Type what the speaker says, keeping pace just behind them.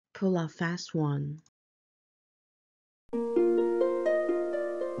Pull a fast one.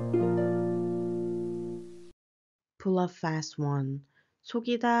 Pull a fast one.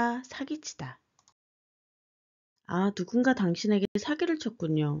 속이다, 사기치다. 아, 누군가 당신에게 사기를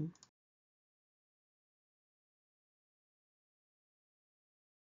쳤군요.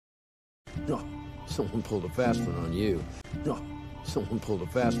 No, someone pulled a fast one on you. No, someone pulled a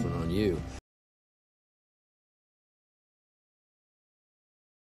fast one on you.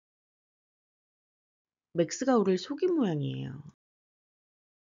 맥스가 우릴 속인 모양이에요.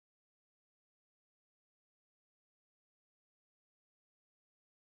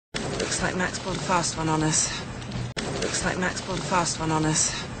 Looks like Max pulled a fast one on us. Looks like Max pulled a fast one on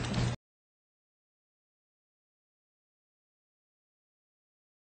us.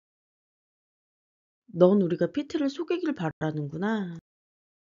 넌 우리가 피트를 속이길 바라는구나.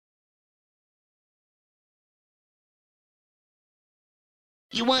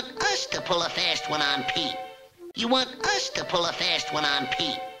 You want us to pull a fast one on Pete. You want us to pull a fast one on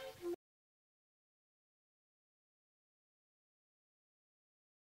Pete.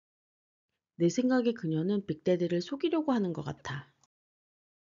 내 생각에 그녀는 빅데디를 속이려고 하는 것 같아.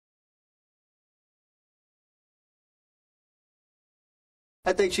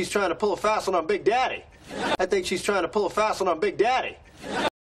 I think she's trying to pull a fast one on Big Daddy. I think she's trying to pull a fast one on Big Daddy.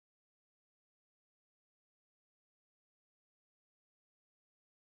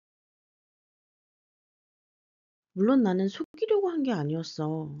 물론 나는 속이려고 한 게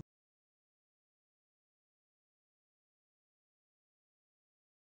아니었어.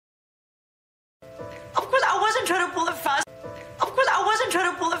 Of course, I wasn't trying to pull it fast. Of course, I wasn't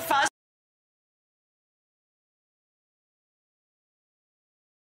trying to pull it fast.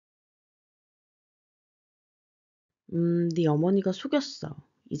 네 어머니가 속였어.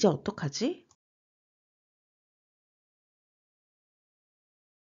 이제 어떡하지?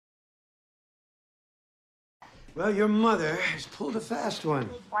 Well, your mother has pulled a fast one.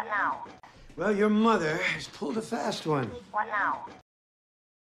 What now? Well, your mother has pulled a fast one. What now?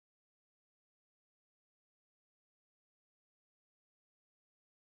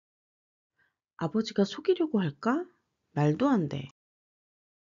 아버지가 속이려고 할까? 말도 안 돼.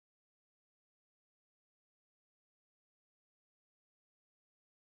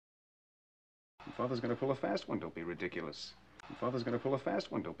 Your father's gonna pull a fast one, don't be ridiculous. Your father's gonna pull a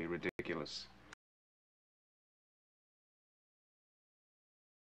fast one, don't be ridiculous.